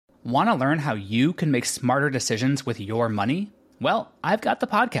Want to learn how you can make smarter decisions with your money? Well, I've got the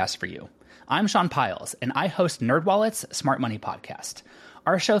podcast for you. I'm Sean Piles, and I host NerdWallet's Smart Money Podcast.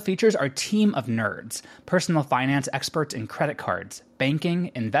 Our show features our team of nerds, personal finance experts in credit cards,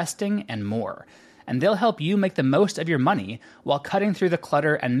 banking, investing, and more. And they'll help you make the most of your money while cutting through the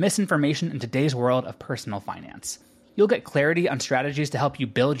clutter and misinformation in today's world of personal finance. You'll get clarity on strategies to help you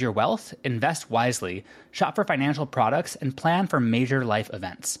build your wealth, invest wisely, shop for financial products, and plan for major life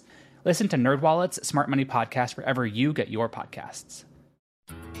events. Listen to NerdWallet's Smart Money Podcast wherever you get your podcasts.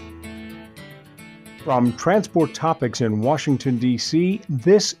 From Transport Topics in Washington, D.C.,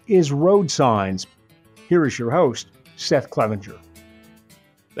 this is Road Signs. Here is your host, Seth Clevenger.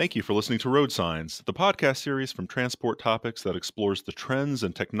 Thank you for listening to Road Signs, the podcast series from Transport Topics that explores the trends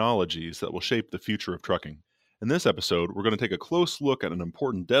and technologies that will shape the future of trucking. In this episode, we're going to take a close look at an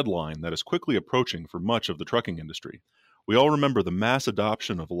important deadline that is quickly approaching for much of the trucking industry. We all remember the mass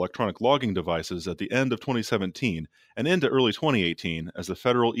adoption of electronic logging devices at the end of 2017 and into early 2018 as the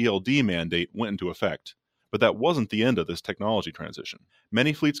federal ELD mandate went into effect. But that wasn't the end of this technology transition.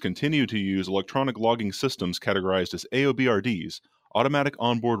 Many fleets continue to use electronic logging systems categorized as AOBRDs, automatic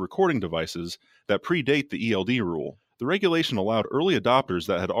onboard recording devices, that predate the ELD rule. The regulation allowed early adopters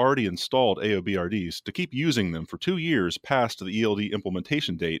that had already installed AOBRDs to keep using them for 2 years past the ELD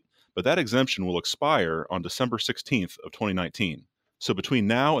implementation date, but that exemption will expire on December 16th of 2019. So between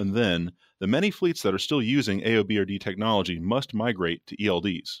now and then, the many fleets that are still using AOBRD technology must migrate to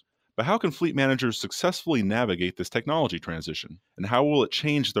ELDs. But how can fleet managers successfully navigate this technology transition, and how will it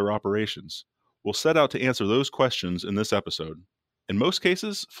change their operations? We'll set out to answer those questions in this episode. In most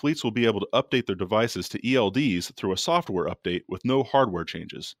cases, fleets will be able to update their devices to ELDs through a software update with no hardware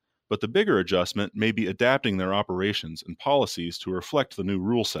changes. But the bigger adjustment may be adapting their operations and policies to reflect the new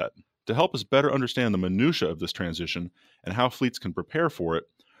rule set. To help us better understand the minutia of this transition and how fleets can prepare for it,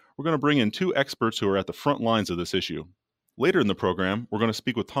 we're going to bring in 2 experts who are at the front lines of this issue. Later in the program, we're going to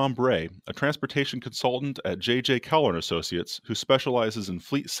speak with Tom Bray, a transportation consultant at J.J. Keller & Associates who specializes in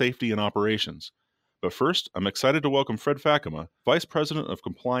fleet safety and operations. But first, I'm excited to welcome Fred Fakema, Vice President of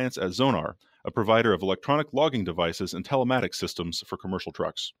Compliance at Zonar, a provider of electronic logging devices and telematics systems for commercial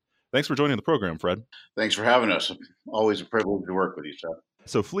trucks. Thanks for joining the program, Fred. Thanks for having us. Always a privilege to work with you, Seth.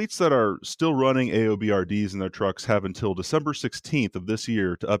 So fleets that are still running AOBRDs in their trucks have until December 16th of this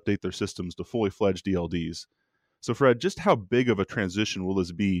year to update their systems to fully fledged ELDs. So Fred, just how big of a transition will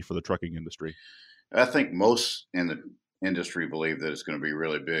this be for the trucking industry? I think most in the industry believe that it's going to be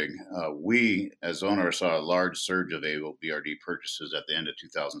really big. We, as Zonar, saw a large surge of AOBRD purchases at the end of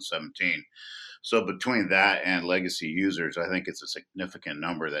 2017. So between that and legacy users, I think it's a significant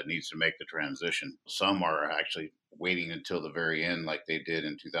number that needs to make the transition. Some are actually waiting until the very end like they did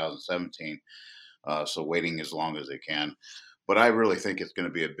in 2017, so waiting as long as they can. But I really think it's going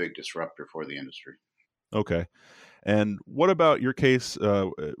to be a big disruptor for the industry. Okay. And what about your case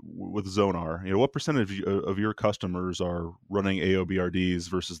with Zonar? What percentage of your customers are running AOBRDs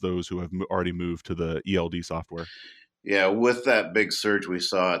versus those who have already moved to the ELD software? Yeah, with that big surge we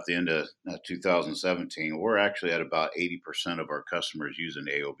saw at the end of 2017, we're actually at about 80% of our customers using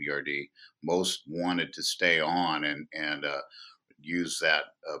AOBRD. Most wanted to stay on and use that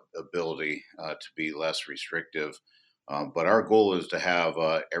ability to be less restrictive. But our goal is to have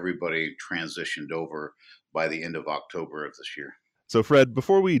everybody transitioned over by the end of October of this year. So Fred,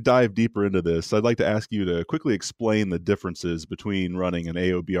 before we dive deeper into this, I'd like to ask you to quickly explain the differences between running an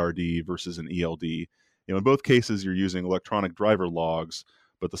AOBRD versus an ELD. In both cases, you're using electronic driver logs,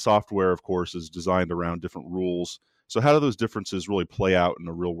 but the software, of course, is designed around different rules. So how do those differences really play out in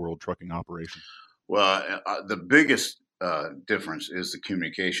a real-world trucking operation? Well, the biggest difference is the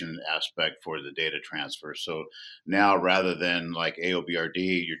communication aspect for the data transfer. So now, rather than like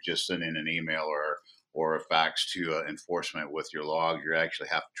AOBRD, you're just sending an email or a fax to enforcement with your log. You actually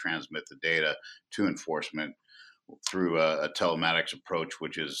have to transmit the data to enforcement through a telematics approach,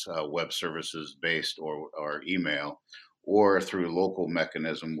 which is web services based or email, or through local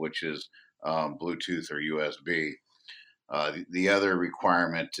mechanism, which is Bluetooth or USB. The other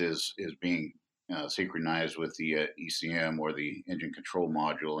requirement is being synchronized with the ECM or the engine control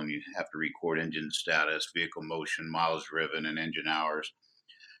module, and you have to record engine status, vehicle motion, miles driven, and engine hours.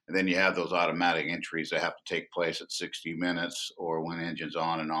 And then you have those automatic entries that have to take place at 60 minutes or when engine's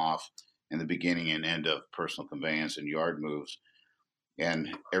on and off, in the beginning and end of personal conveyance and yard moves.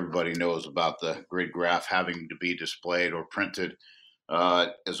 And everybody knows about the grid graph having to be displayed or printed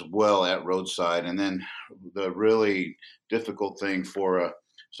as well at roadside. And then the really difficult thing for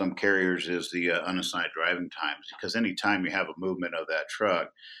some carriers is the unassigned driving times, because anytime you have a movement of that truck,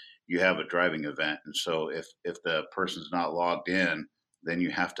 you have a driving event. And so if the person's not logged in, then you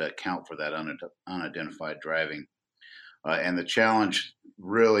have to account for that unidentified driving. And the challenge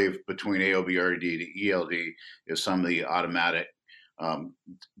really between AOBRD to ELD is some of the automatic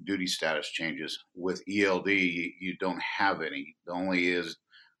duty status changes. With ELD, you don't have any. The only is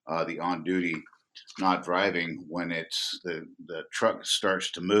the on duty not driving when it's the truck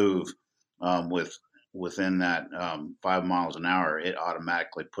starts to move within that 5 miles an hour, it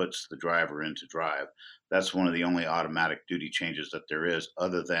automatically puts the driver into drive. That's one of the only automatic duty changes that there is,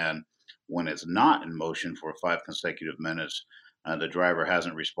 other than when it's not in motion for 5 consecutive minutes. The driver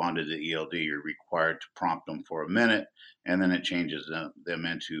hasn't responded to ELD. You're required to prompt them for a minute, and then it changes them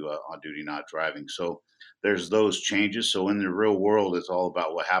into on duty not driving. So there's those changes. So in the real world, it's all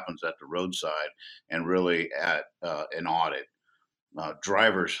about what happens at the roadside and really at an audit.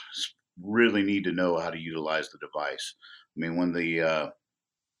 Drivers really need to know how to utilize the device. I mean, when the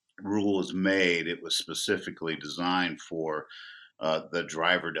rule was made, it was specifically designed for the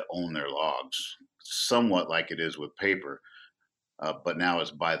driver to own their logs, somewhat like it is with paper. But now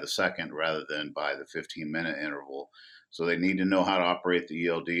it's by the second rather than by the 15-minute interval. So they need to know how to operate the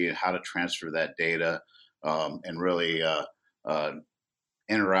ELD and how to transfer that data and really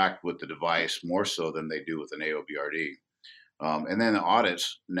interact with the device more so than they do with an AOBRD. And then the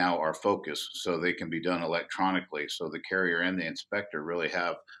audits now are focused, so they can be done electronically. So the carrier and the inspector really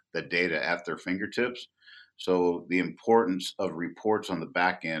have the data at their fingertips. So the importance of reports on the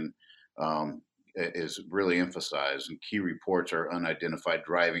back end is really emphasized. And key reports are unidentified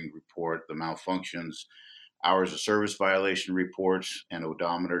driving report, the malfunctions, hours of service violation reports, and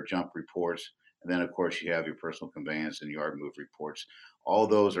odometer jump reports. And then, of course, you have your personal conveyance and yard move reports. All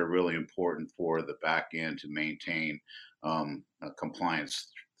those are really important for the back end to maintain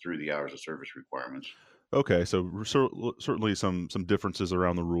compliance through the hours of service requirements. Okay, so certainly some differences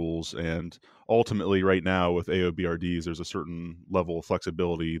around the rules, and ultimately, right now with AOBRDs, there's a certain level of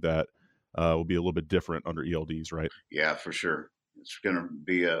flexibility that will be a little bit different under ELDs, right? Yeah, for sure. It's going to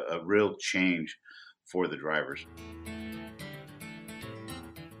be a real change for the drivers.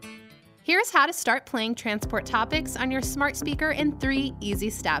 Here's how to start playing transport topics on your smart speaker in 3 easy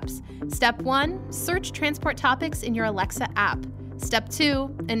steps. Step 1, search transport topics in your Alexa app. Step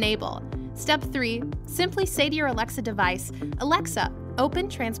 2, enable. Step 3, simply say to your Alexa device, "Alexa, open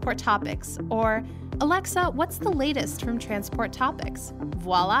transport topics," or "Alexa, what's the latest from transport topics?"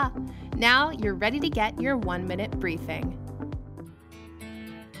 Voila! Now you're ready to get your 1-minute briefing.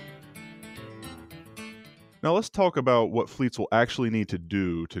 Now let's talk about what fleets will actually need to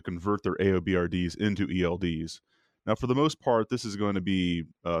do to convert their AOBRDs into ELDs. Now, for the most part, this is going to be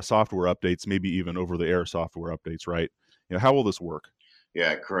software updates, maybe even over-the-air software updates, right? How will this work?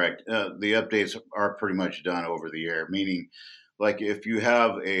 Yeah, correct. The updates are pretty much done over the air, meaning like if you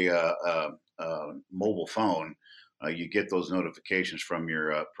have a mobile phone, you get those notifications from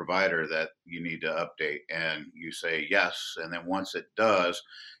your provider that you need to update, and you say yes. And then once it does,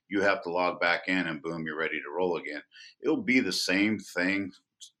 you have to log back in, and boom, you're ready to roll again. It'll be the same thing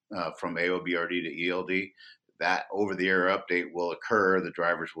from AOBRD to ELD. That over-the-air update will occur. The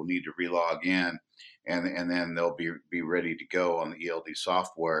drivers will need to relog in, and then they'll be ready to go on the ELD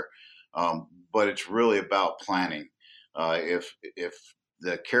software. But it's really about planning. If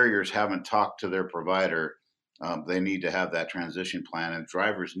the carriers haven't talked to their provider, they need to have that transition plan, and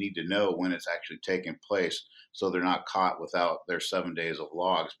drivers need to know when it's actually taking place so they're not caught without their 7 days of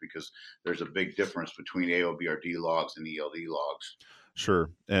logs, because there's a big difference between AOBRD logs and ELD logs. Sure.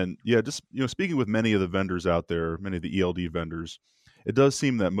 And yeah, just speaking with many of the vendors out there, many of the ELD vendors, it does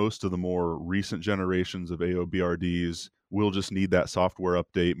seem that most of the more recent generations of AOBRDs will just need that software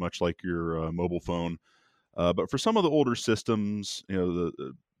update, much like your mobile phone. But for some of the older systems,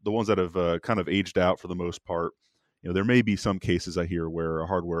 the ones that have kind of aged out for the most part, there may be some cases I hear where a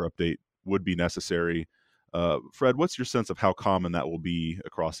hardware update would be necessary. Fred, what's your sense of how common that will be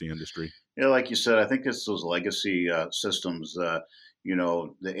across the industry? Yeah, like you said, I think it's those legacy systems. The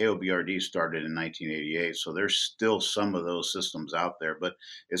AOBRD started in 1988, so there's still some of those systems out there, but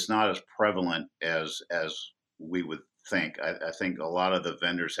it's not as prevalent as we would think. I think a lot of the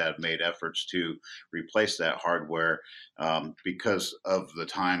vendors have made efforts to replace that hardware because of the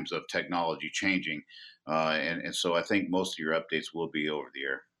times of technology changing. And so I think most of your updates will be over the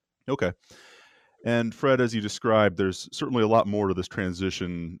air. Okay. And Fred, as you described, there's certainly a lot more to this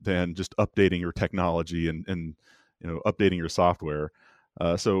transition than just updating your technology and updating your software.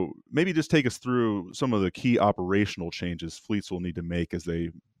 So maybe just take us through some of the key operational changes fleets will need to make as they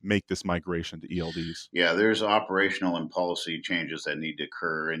make this migration to ELDs. Yeah, there's operational and policy changes that need to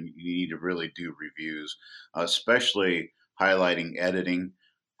occur, and you need to really do reviews, especially highlighting editing,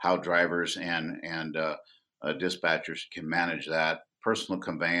 how drivers and dispatchers can manage that. personal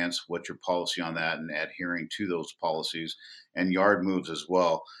conveyance, what's your policy on that, and adhering to those policies, and yard moves as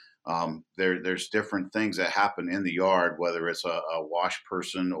well. There's different things that happen in the yard, whether it's a wash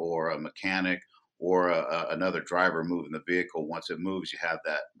person or a mechanic or another driver moving the vehicle. Once it moves, you have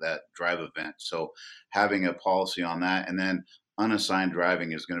that drive event. So having a policy on that, and then unassigned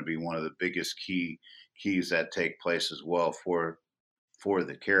driving is going to be one of the biggest keys that take place as well for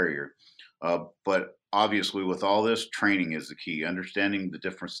the carrier. But obviously, with all this, training is the key. Understanding the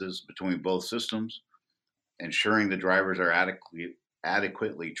differences between both systems, ensuring the drivers are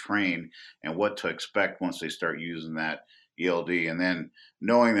adequately trained, and what to expect once they start using that ELD, and then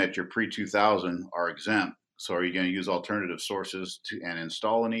knowing that your pre-2000 are exempt. So are you going to use alternative sources and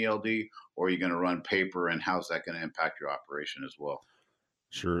install an ELD, or are you going to run paper, and how's that going to impact your operation as well?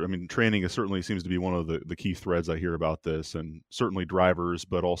 Sure. I mean, training certainly seems to be one of the key threads I hear about this, and certainly drivers,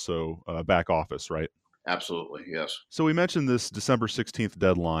 but also back office, right? Absolutely, yes. So we mentioned this December 16th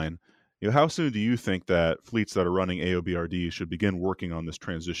deadline. How soon do you think that fleets that are running AOBRD should begin working on this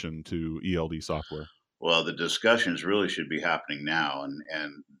transition to ELD software? Well, the discussions really should be happening now,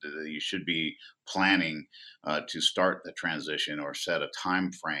 and you should be planning to start the transition or set a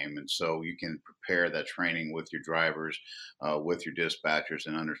time frame, and so you can prepare that training with your drivers, with your dispatchers,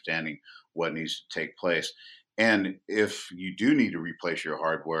 and understanding what needs to take place. And if you do need to replace your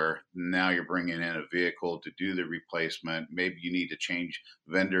hardware, now you're bringing in a vehicle to do the replacement. Maybe you need to change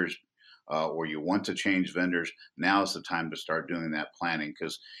vendors, or you want to change vendors. Now is the time to start doing that planning,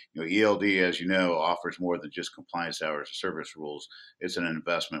 because ELD, as you know, offers more than just compliance hours of service rules. It's an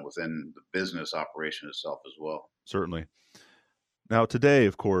investment within the business operation itself as well. Certainly. Now, today,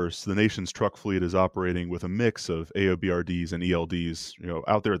 of course, the nation's truck fleet is operating with a mix of AOBRDs and ELDs,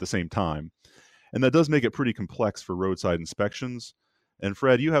 out there at the same time. And that does make it pretty complex for roadside inspections. And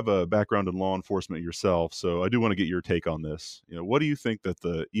Fred, you have a background in law enforcement yourself, so I do want to get your take on this. What do you think that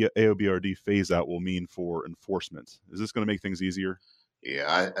the AOBRD phase-out will mean for enforcement? Is this going to make things easier?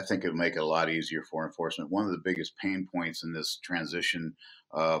 Yeah, I think it would make it a lot easier for enforcement. One of the biggest pain points in this transition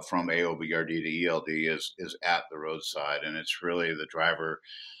from AOBRD to ELD is at the roadside, and it's really the driver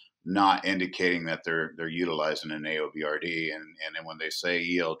not indicating that they're utilizing an AOBRD, and then when they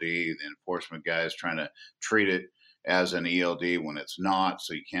say ELD, the enforcement guy is trying to treat it as an ELD when it's not,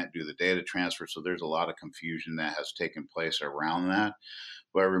 so you can't do the data transfer. So there's a lot of confusion that has taken place around that.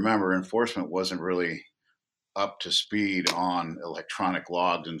 But remember, enforcement wasn't really up to speed on electronic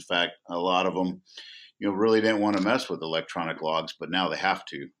logs. In fact, a lot of them, really didn't want to mess with electronic logs, but now they have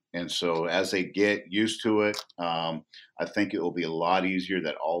to. And so as they get used to it, I think it will be a lot easier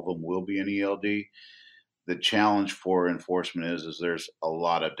that all of them will be an ELD. The challenge for enforcement is there's a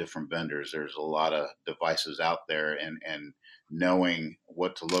lot of different vendors. There's a lot of devices out there, and knowing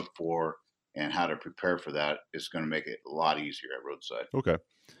what to look for and how to prepare for that is going to make it a lot easier at roadside. Okay.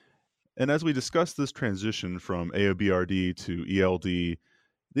 And as we discuss this transition from AOBRD to ELD,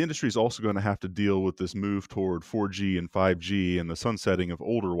 the industry is also going to have to deal with this move toward 4G and 5G and the sunsetting of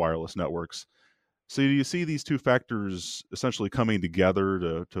older wireless networks. So do you see these two factors essentially coming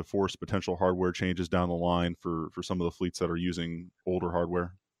together to force potential hardware changes down the line for some of the fleets that are using older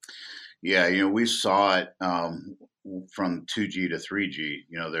hardware? Yeah, we saw it from 2G to 3G.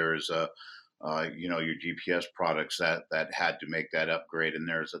 There's your GPS products that had to make that upgrade, and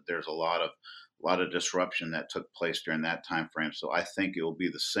there's a lot of disruption that took place during that time frame. So I think it will be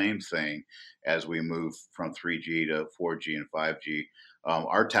the same thing as we move from 3G to 4G and 5G.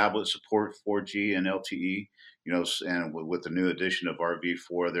 Our tablets support 4G and LTE, and with the new addition of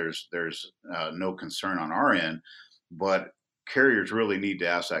RV4, there's no concern on our end, but carriers really need to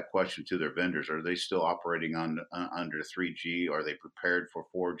ask that question to their vendors. Are they still operating under 3G? Are they prepared for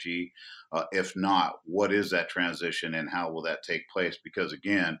 4G? If not, what is that transition and how will that take place? Because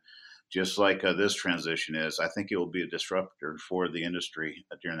again, just like this transition is, I think it will be a disruptor for the industry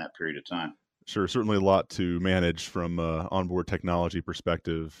during that period of time. Sure, certainly a lot to manage from onboard technology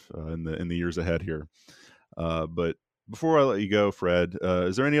perspective in the years ahead here. But before I let you go, Fred,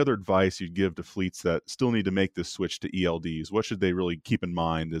 is there any other advice you'd give to fleets that still need to make this switch to ELDs? What should they really keep in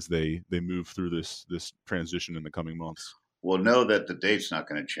mind as they move through this transition in the coming months? Well, know that the date's not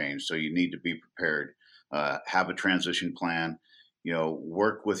going to change, so you need to be prepared. Have a transition plan.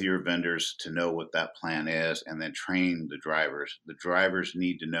 Work with your vendors to know what that plan is, and then train the drivers. The drivers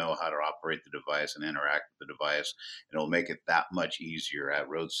need to know how to operate the device and interact with the device, and it'll make it that much easier at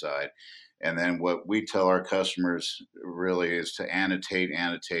roadside. And then what we tell our customers really is to annotate.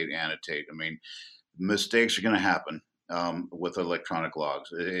 I mean, mistakes are going to happen with electronic logs.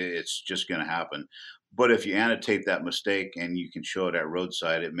 It's just going to happen. But if you annotate that mistake and you can show it at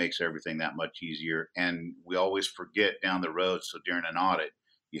roadside, it makes everything that much easier. And we always forget down the road. So during an audit,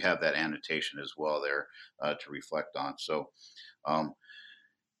 you have that annotation as well there to reflect on. So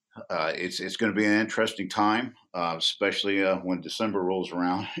it's going to be an interesting time, especially when December rolls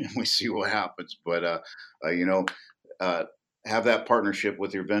around and we see what happens. But have that partnership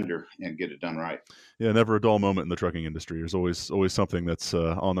with your vendor and get it done right. Yeah, never a dull moment in the trucking industry. There's always something that's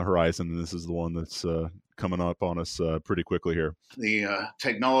on the horizon, and this is the one that's coming up on us pretty quickly here. The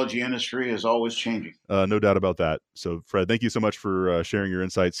technology industry is always changing. No doubt about that. So, Fred, thank you so much for sharing your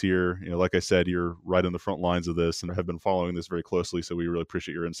insights here. Like I said, you're right on the front lines of this and have been following this very closely, so we really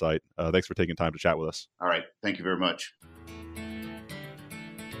appreciate your insight. Thanks for taking time to chat with us. All right. Thank you very much.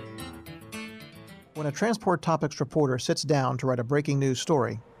 When a Transport Topics reporter sits down to write a breaking news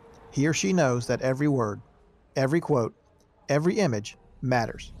story, he or she knows that every word, every quote, every image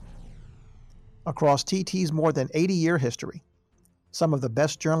matters. Across TT's more than 80-year history, some of the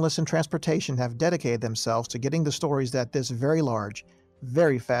best journalists in transportation have dedicated themselves to getting the stories that this very large,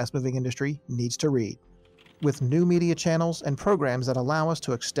 very fast-moving industry needs to read, with new media channels and programs that allow us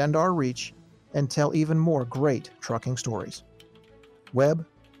to extend our reach and tell even more great trucking stories. Web,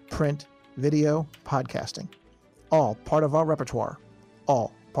 print, video, podcasting, all part of our repertoire,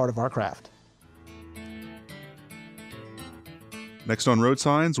 all part of our craft. Next on Road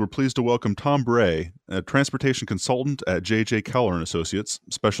Signs, we're pleased to welcome Tom Bray, a transportation consultant at J.J. Keller & Associates,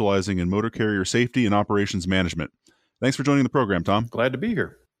 specializing in motor carrier safety and operations management. Thanks for joining the program, Tom. Glad to be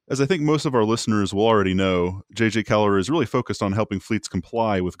here. As I think most of our listeners will already know, J.J. Keller is really focused on helping fleets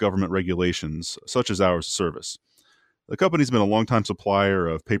comply with government regulations, such as hours of service. The company's been a longtime supplier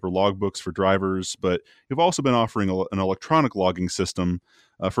of paper logbooks for drivers, but you've also been offering an electronic logging system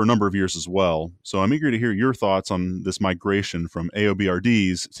for a number of years as well. So I'm eager to hear your thoughts on this migration from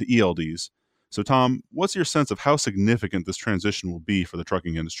AOBRDs to ELDs. So Tom, what's your sense of how significant this transition will be for the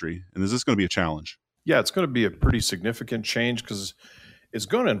trucking industry? And is this going to be a challenge? Yeah, it's going to be a pretty significant change because it's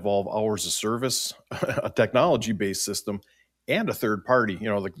going to involve hours of service, a technology-based system, and a third party,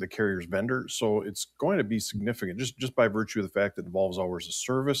 the carrier's vendor. So it's going to be significant just by virtue of the fact that it involves hours of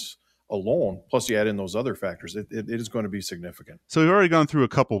service alone. Plus you add in those other factors, it is going to be significant. So we've already gone through a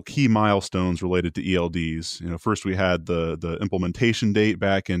couple key milestones related to ELDs. First we had the implementation date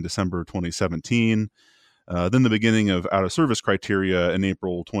back in December 2017. Then the beginning of out of service criteria in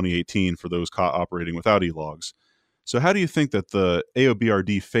April 2018 for those operating without e-logs. So how do you think that the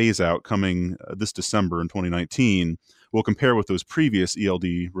AOBRD phase out coming this December in 2019 will compare with those previous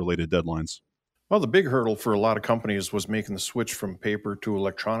ELD-related deadlines? Well, the big hurdle for a lot of companies was making the switch from paper to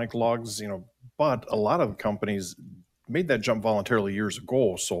electronic logs, but a lot of companies made that jump voluntarily years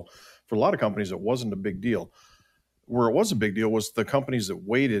ago. So for a lot of companies, it wasn't a big deal. Where it was a big deal was the companies that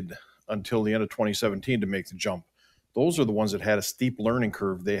waited until the end of 2017 to make the jump. Those are the ones that had a steep learning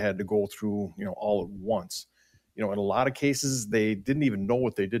curve they had to go through, all at once. In a lot of cases, they didn't even know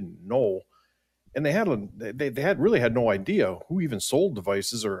what they didn't know. And they really had no idea who even sold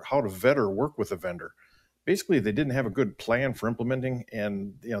devices or how to vet or work with a vendor. Basically, they didn't have a good plan for implementing.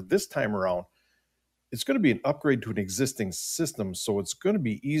 And this time around, it's going to be an upgrade to an existing system. So it's going to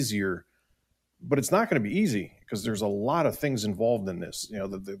be easier, but it's not going to be easy because there's a lot of things involved in this.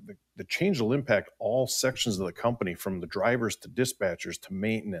 The change will impact all sections of the company, from the drivers to dispatchers to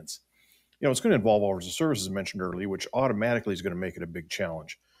maintenance. It's going to involve hours of service, as mentioned earlier, which automatically is going to make it a big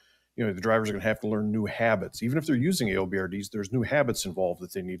challenge. The drivers are going to have to learn new habits. Even if they're using AOBRDs, there's new habits involved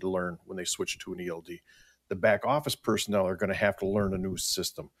that they need to learn when they switch to an ELD. The back office personnel are going to have to learn a new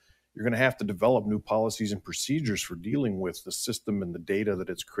system. You're going to have to develop new policies and procedures for dealing with the system and the data that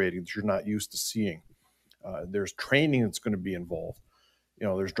it's creating that you're not used to seeing. There's training that's going to be involved.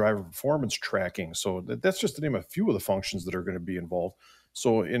 There's driver performance tracking. So that's just to name a few of the functions that are going to be involved.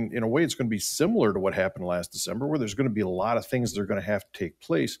 So in a way, it's going to be similar to what happened last December, where there's going to be a lot of things that are going to have to take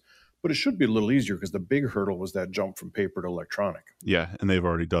place. But it should be a little easier because the big hurdle was that jump from paper to electronic. Yeah, and they've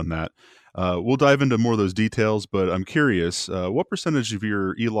already done that. We'll dive into more of those details, but I'm curious, what percentage of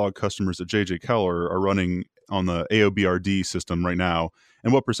your e-log customers at J.J. Keller are running on the AOBRD system right now,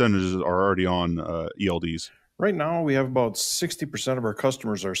 and what percentages are already on ELDs? Right now, we have about 60% of our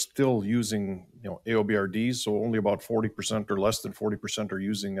customers are still using AOBRDs, so only about 40% or less than 40% are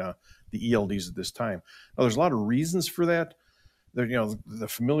using the ELDs at this time. Now, there's a lot of reasons for that. They're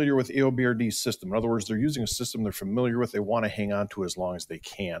familiar with AOBRD system. In other words, they're using a system they're familiar with. They want to hang on to as long as they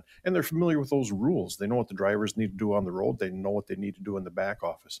can. And they're familiar with those rules. They know what the drivers need to do on the road. They know what they need to do in the back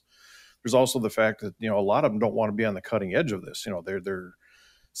office. There's also the fact that, a lot of them don't want to be on the cutting edge of this. They're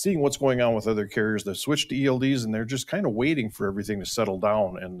seeing what's going on with other carriers that switch to ELDs, and they're just kind of waiting for everything to settle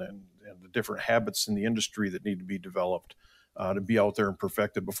down and the different habits in the industry that need to be developed to be out there and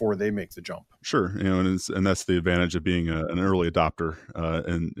perfected before they make the jump. Sure, and that's the advantage of being an early adopter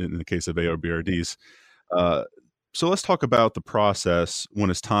in the case of AOBRDs. So let's talk about the process when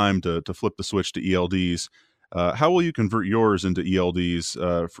it's time to flip the switch to ELDs. How will you convert yours into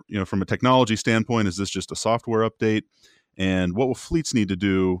ELDs? From a technology standpoint, is this just a software update? And what will fleets need to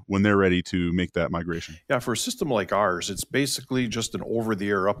do when they're ready to make that migration? Yeah, for a system like ours, it's basically just an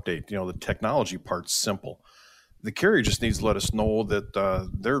over-the-air update. The technology part's simple. The carrier just needs to let us know that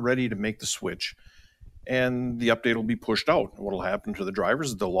they're ready to make the switch, and the update will be pushed out. What will happen to the drivers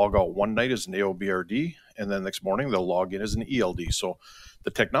is they'll log out one night as an AOBRD, and then next morning they'll log in as an ELD. So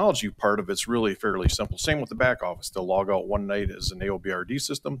the technology part of it's really fairly simple. Same with the back office. They'll log out one night as an AOBRD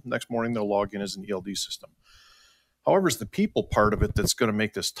system. Next morning they'll log in as an ELD system. However, it's the people part of it that's going to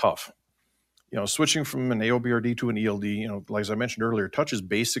make this tough. Switching from an AOBRD to an ELD, like as I mentioned earlier, touches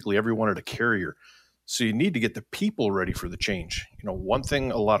basically everyone at a carrier. So you need to get the people ready for the change. One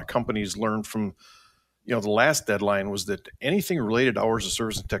thing a lot of companies learned from, the last deadline was that anything related to hours of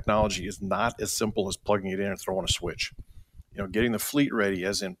service and technology is not as simple as plugging it in and throwing a switch. Getting the fleet ready,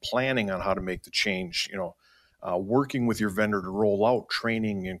 as in planning on how to make the change, working with your vendor to roll out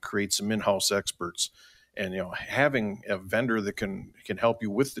training and create some in-house experts, and having a vendor that can help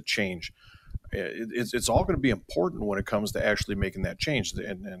you with the change. It's all going to be important when it comes to actually making that change.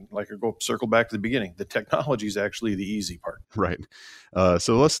 And like I go circle back to the beginning, the technology is actually the easy part. Right.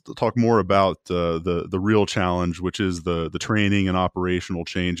 So let's talk more about the real challenge, which is the training and operational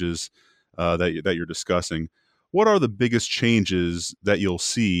changes that you're discussing. What are the biggest changes that you'll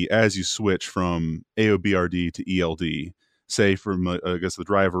see as you switch from AOBRD to ELD? Say from, I guess, the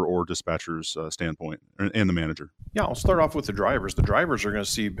driver or dispatcher's standpoint and the manager? Yeah, I'll start off with the drivers. The drivers are going to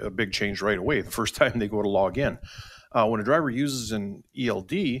see a big change right away the first time they go to log in. When a driver uses an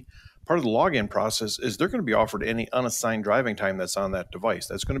ELD, part of the login process is they're going to be offered any unassigned driving time that's on that device.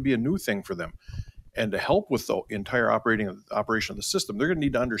 That's going to be a new thing for them. And to help with the entire operation of the system, they're going to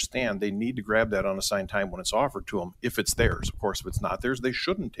need to understand they need to grab that unassigned time when it's offered to them, if it's theirs. Of course, if it's not theirs, they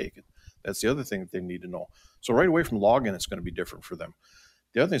shouldn't take it. That's the other thing that they need to know. So right away from login, it's going to be different for them.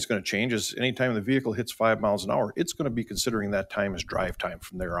 The other thing that's going to change is anytime the vehicle hits 5 miles an hour, it's going to be considering that time as drive time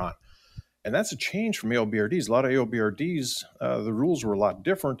from there on. And that's a change from AOBRDs. A lot of AOBRDs, the rules were a lot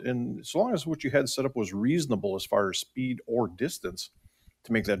different. And so long as what you had set up was reasonable as far as speed or distance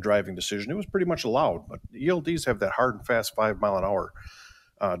to make that driving decision, it was pretty much allowed. But ELDs have that hard and fast 5 mile an hour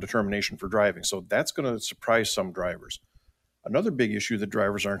determination for driving. So that's going to surprise some drivers. Another big issue that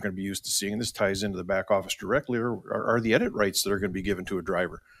drivers aren't going to be used to seeing, and this ties into the back office directly, are the edit rights that are going to be given to a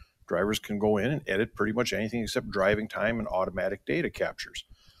driver. Drivers can go in and edit pretty much anything except driving time and automatic data captures.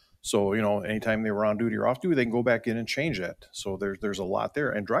 So, anytime they were on duty or off duty, they can go back in and change that. So there's a lot there.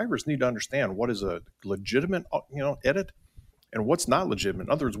 And drivers need to understand what is a legitimate, edit and what's not legitimate.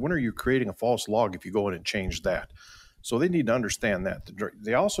 In other words, when are you creating a false log if you go in and change that? So they need to understand that.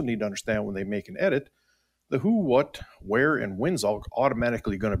 They also need to understand when they make an edit, the who, what, where, and when's all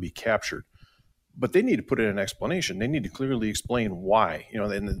automatically going to be captured. But they need to put in an explanation. They need to clearly explain why.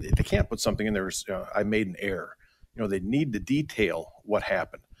 They can't put something in there as, I made an error. They need to detail what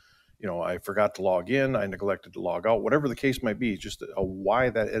happened. I forgot to log in, I neglected to log out, whatever the case might be, just a why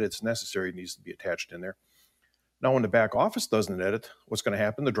that edit's necessary needs to be attached in there. Now, when the back office does an edit, what's going to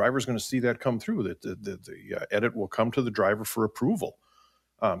happen? The driver's going to see that come through, that the edit will come to the driver for approval.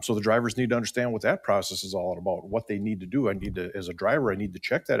 So the drivers need to understand what that process is all about, what they need to do. As a driver, I need to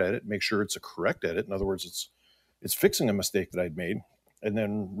check that edit, make sure it's a correct edit. In other words, it's fixing a mistake that I'd made, and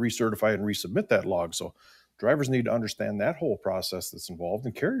then recertify and resubmit that log. So drivers need to understand that whole process that's involved,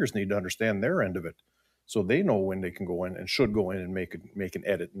 and carriers need to understand their end of it, so they know when they can go in and should go in and make an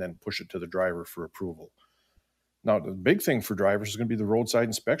edit and then push it to the driver for approval. Now, the big thing for drivers is going to be the roadside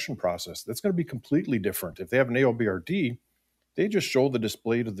inspection process. That's going to be completely different. If they have an AOBRD, they just show the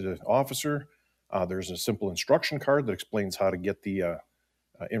display to the officer. There's a simple instruction card that explains how to get the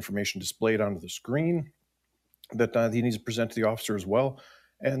information displayed onto the screen that he needs to present to the officer as well.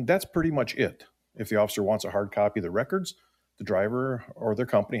 And that's pretty much it. If the officer wants a hard copy of the records, the driver or their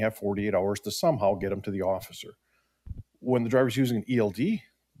company have 48 hours to somehow get them to the officer. When the driver's using an ELD,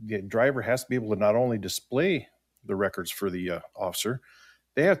 the driver has to be able to not only display the records for the officer,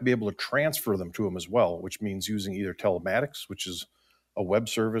 they have to be able to transfer them to him as well, which means using either telematics, which is a web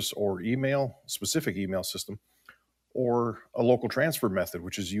service, or specific email system, or a local transfer method,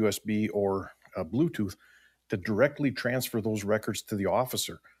 which is USB or Bluetooth, to directly transfer those records to the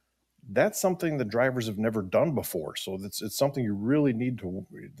officer. That's something that drivers have never done before. So it's something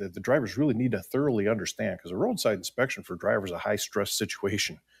that the drivers really need to thoroughly understand, because a roadside inspection for drivers is a high stress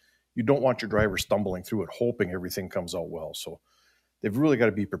situation. you don't want your driver stumbling through it, hoping everything comes out well. So they've really got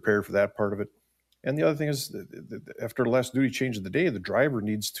to be prepared for that part of it. And the other thing is, after the last duty change of the day, the driver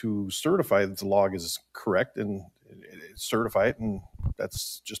needs to certify that the log is correct and certify it. And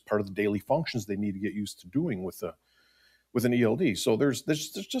that's just part of the daily functions they need to get used to doing with an ELD. So there's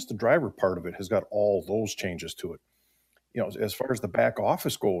just the driver part of it has got all those changes to it. As far as the back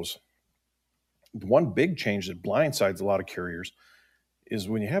office goes, the one big change that blindsides a lot of carriers is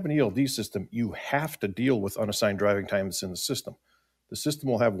when you have an ELD system, you have to deal with unassigned driving time that's in the system. The system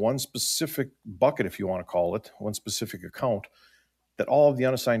will have one specific bucket, if you want to call it, one specific account that all of the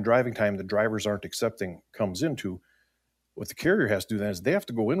unassigned driving time the drivers aren't accepting comes into. What the carrier has to do then is they have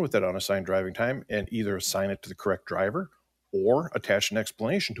to go in with that unassigned driving time and either assign it to the correct driver or attach an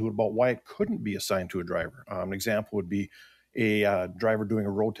explanation to it about why it couldn't be assigned to a driver. An example would be a driver doing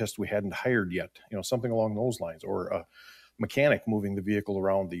a road test we hadn't hired yet, something along those lines, or a mechanic moving the vehicle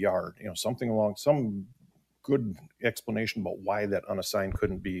around the yard, something along some good explanation about why that unassigned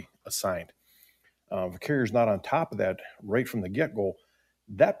couldn't be assigned. If a carrier's not on top of that right from the get-go,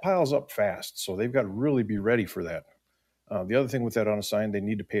 that piles up fast. So they've got to really be ready for that. The other thing with that unassigned, they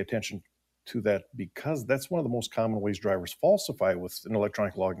need to pay attention to that because that's one of the most common ways drivers falsify with an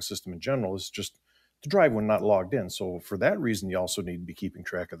electronic logging system in general is just to drive when not logged in. So for that reason, you also need to be keeping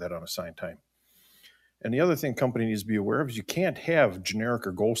track of that unassigned time. And the other thing company needs to be aware of is you can't have generic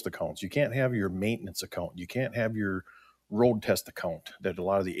or ghost accounts. You can't have your maintenance account. You can't have your road test account that a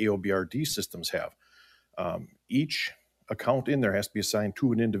lot of the AOBRD systems have. Each account in there has to be assigned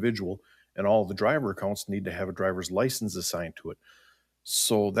to an individual, and all the driver accounts need to have a driver's license assigned to it.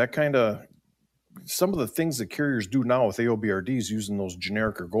 So that some of the things that carriers do now with AOBRDs using those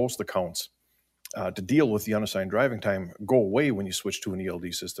generic or ghost accounts to deal with the unassigned driving time go away when you switch to an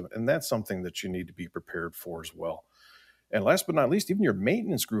ELD system. And that's something that you need to be prepared for as well. And last but not least, even your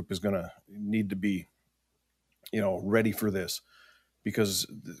maintenance group is going to need to be, ready for this. Because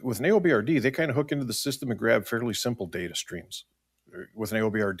with an AOBRD, they kind of hook into the system and grab fairly simple data streams. With an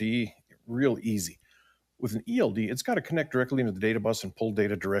AOBRD, real easy. With an ELD, it's got to connect directly into the data bus and pull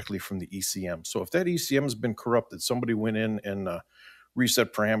data directly from the ECM. So if that ECM has been corrupted, somebody went in and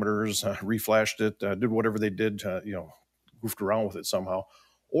reset parameters, reflashed it, did whatever they did, goofed around with it somehow,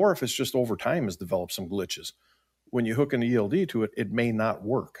 or if it's just over time has developed some glitches. When you hook an ELD to it, it may not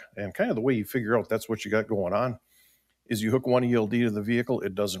work. And kind of the way you figure out that's what you got going on is you hook one ELD to the vehicle,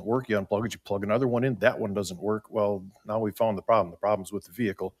 it doesn't work, you unplug it, you plug another one in, that one doesn't work. Well, now we found the problem. The problem's with the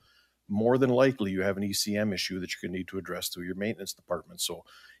vehicle. More than likely, you have an ECM issue that you're going to need to address through your maintenance department. So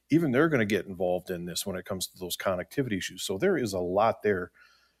even they're going to get involved in this when it comes to those connectivity issues. So there is a lot there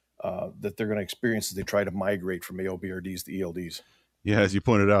that they're going to experience as they try to migrate from AOBRDs to ELDs. Yeah, as you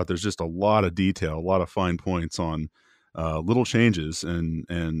pointed out, there's just a lot of detail, a lot of fine points on little changes,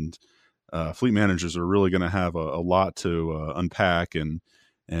 and fleet managers are really going to have a lot to unpack and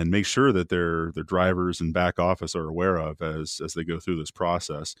make sure that their drivers and back office are aware of as they go through this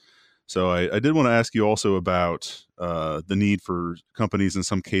process. So I did want to ask you also about the need for companies in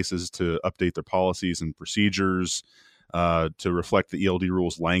some cases to update their policies and procedures to reflect the ELD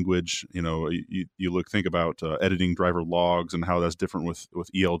rules language. You think about editing driver logs and how that's different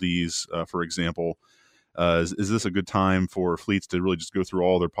with ELDs, for example. Is this a good time for fleets to really just go through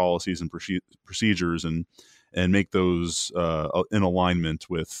all their policies and procedures and make those in alignment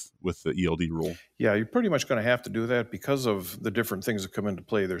with the ELD rule? Yeah, you're pretty much going to have to do that because of the different things that come into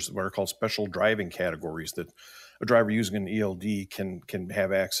play. There's what are called special driving categories that a driver using an ELD can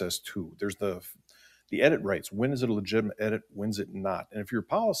have access to. There's the edit rights. When is it a legitimate edit? When's it not? And if your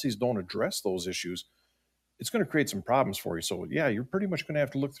policies don't address those issues, it's going to create some problems for you. So yeah, you're pretty much going to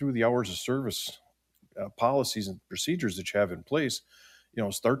have to look through the hours of service policies and procedures that you have in place,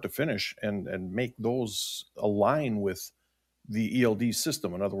 start to finish, and make those align with the ELD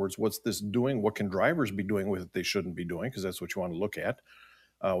system. In other words, what's this doing? What can drivers be doing with it they shouldn't be doing? Because that's what you want to look at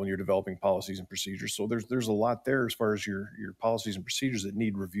when you're developing policies and procedures. So there's a lot there as far as your policies and procedures that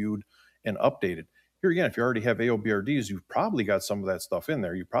need reviewed and updated. Here again, if you already have AOBRDs, you've probably got some of that stuff in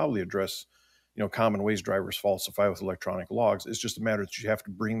there. You probably address common ways drivers falsify with electronic logs. It's just a matter that you have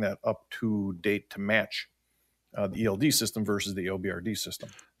to bring that up to date to match the ELD system versus the AOBRD system.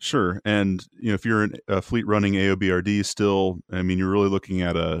 Sure. And if you're a fleet running AOBRD still, you're really looking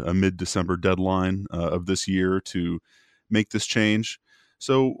at a mid-December deadline of this year to make this change.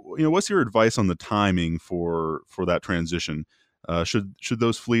 So, what's your advice on the timing for that transition? Should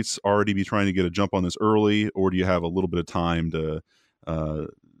those fleets already be trying to get a jump on this early, or do you have a little bit of time to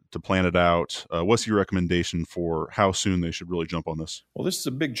to plan it out. What's your recommendation for how soon they should really jump on this? Well, this is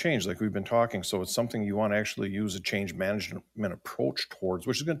a big change like we've been talking. So it's something you want to actually use a change management approach towards,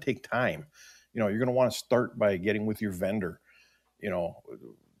 which is going to take time. You're going to want to start by getting with your vendor.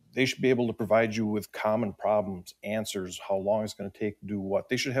 They should be able to provide you with common problems, answers, how long it's going to take to do what.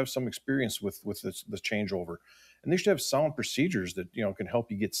 They should have some experience with this changeover. And they should have sound procedures that, can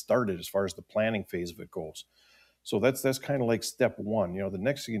help you get started as far as the planning phase of it goes. So that's kind of like step one. The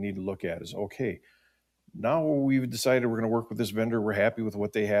next thing you need to look at is, okay, now we've decided we're going to work with this vendor. We're happy with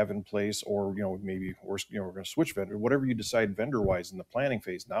what they have in place, or, maybe we're going to switch vendor, whatever you decide vendor wise in the planning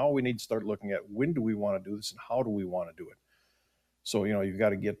phase. Now we need to start looking at when do we want to do this and how do we want to do it? So, you've got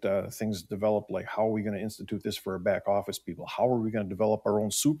to get things developed, like how are we going to institute this for our back office people? How are we going to develop our own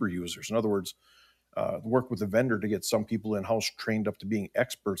super users? In other words, work with the vendor to get some people in-house trained up to being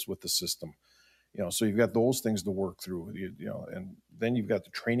experts with the system. So you've got those things to work through, and then you've got the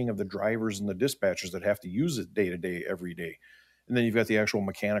training of the drivers and the dispatchers that have to use it day to day, every day. And then you've got the actual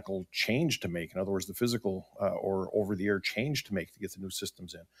mechanical change to make. In other words, the physical or over-the-air change to make to get the new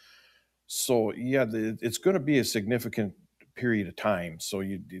systems in. So, yeah, it's going to be a significant period of time. So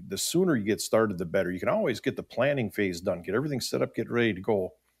the sooner you get started, the better. You can always get the planning phase done, get everything set up, get ready to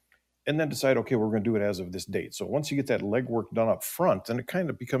go, and then decide, okay, we're going to do it as of this date. So once you get that legwork done up front, then it kind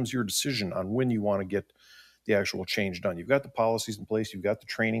of becomes your decision on when you want to get the actual change done. You've got the policies in place, you've got the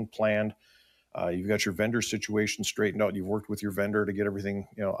training planned, you've got your vendor situation straightened out, you've worked with your vendor to get everything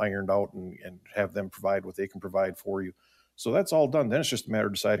ironed out and have them provide what they can provide for you. So that's all done. Then it's just a matter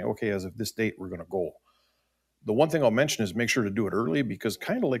of deciding, okay, as of this date, we're going to go. The one thing I'll mention is make sure to do it early, because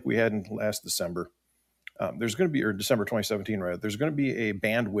kind of like we had in last December, there's going to be, or December 2017, right? There's going to be a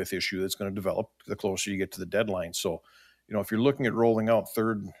bandwidth issue that's going to develop the closer you get to the deadline. So, if you're looking at rolling out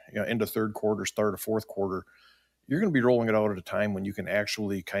into third quarter, start of fourth quarter, you're going to be rolling it out at a time when you can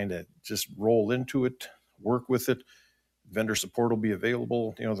actually kind of just roll into it, work with it. Vendor support will be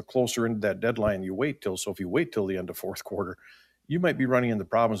available. The closer into that deadline you wait till. So if you wait till the end of fourth quarter, you might be running into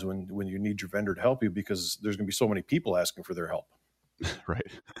problems when you need your vendor to help you, because there's going to be so many people asking for their help. Right.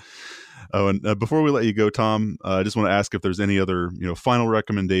 Oh, and before we let you go, Tom, I just want to ask if there's any other, final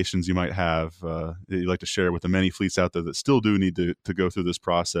recommendations you might have that you'd like to share with the many fleets out there that still do need to go through this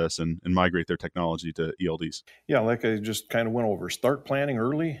process and migrate their technology to ELDs. Yeah, like I just kind of went over, start planning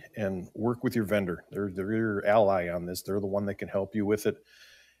early and work with your vendor. They're your ally on this. They're the one that can help you with it.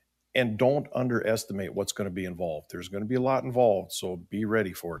 And don't underestimate what's going to be involved. There's going to be a lot involved, so be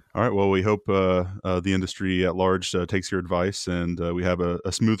ready for it. All right. Well, we hope the industry at large takes your advice and we have a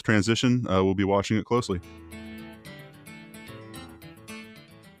smooth transition. We'll be watching it closely.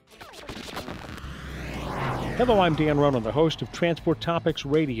 Hello, I'm Dan Ronan, the host of Transport Topics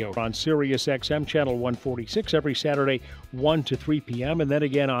Radio on Sirius XM Channel 146 every Saturday, 1 to 3 p.m., and then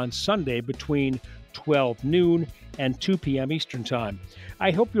again on Sunday between 12 noon and 2 p.m. Eastern Time.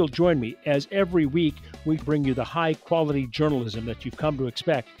 I hope you'll join me, as every week we bring you the high-quality journalism that you've come to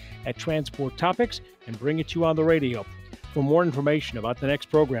expect at Transport Topics and bring it to you on the radio. For more information about the next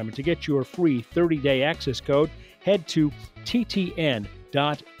program and to get your free 30-day access code, head to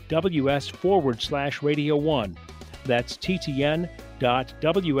ttn.ws/radio1. That's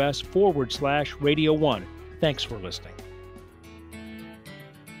ttn.ws/radio1. Thanks for listening.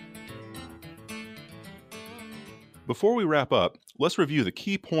 Before we wrap up, let's review the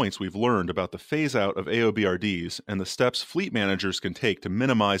key points we've learned about the phase-out of AOBRDs and the steps fleet managers can take to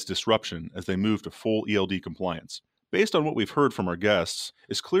minimize disruption as they move to full ELD compliance. Based on what we've heard from our guests,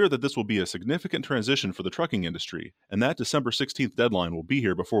 it's clear that this will be a significant transition for the trucking industry, and that December 16th deadline will be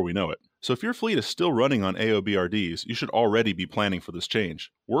here before we know it. So if your fleet is still running on AOBRDs, you should already be planning for this change.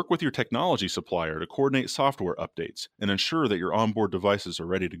 Work with your technology supplier to coordinate software updates and ensure that your onboard devices are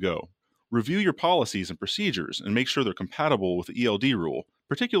ready to go. Review your policies and procedures and make sure they're compatible with the ELD rule,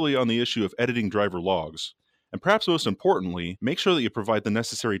 particularly on the issue of editing driver logs. And perhaps most importantly, make sure that you provide the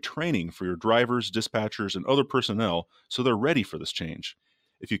necessary training for your drivers, dispatchers, and other personnel so they're ready for this change.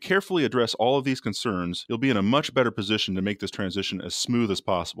 If you carefully address all of these concerns, you'll be in a much better position to make this transition as smooth as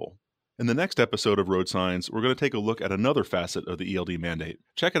possible. In the next episode of Road Signs, we're going to take a look at another facet of the ELD mandate.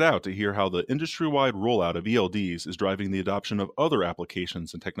 Check it out to hear how the industry-wide rollout of ELDs is driving the adoption of other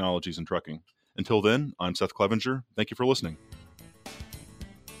applications and technologies in trucking. Until then, I'm Seth Clevenger. Thank you for listening.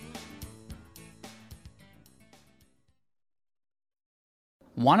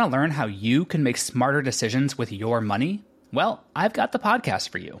 Want to learn how you can make smarter decisions with your money? Well, I've got the podcast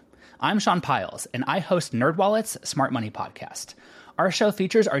for you. I'm Sean Piles, and I host NerdWallet's Smart Money Podcast. Our show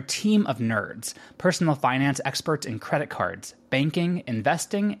features our team of nerds, personal finance experts in credit cards, banking,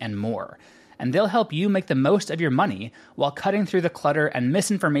 investing, and more. and they'll help you make the most of your money while cutting through the clutter and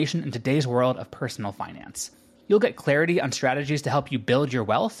misinformation in today's world of personal finance. You'll get clarity on strategies to help you build your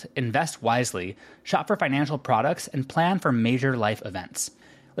wealth, invest wisely, shop for financial products, and plan for major life events.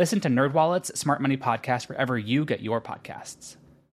 Listen to NerdWallet's Smart Money Podcast wherever you get your podcasts.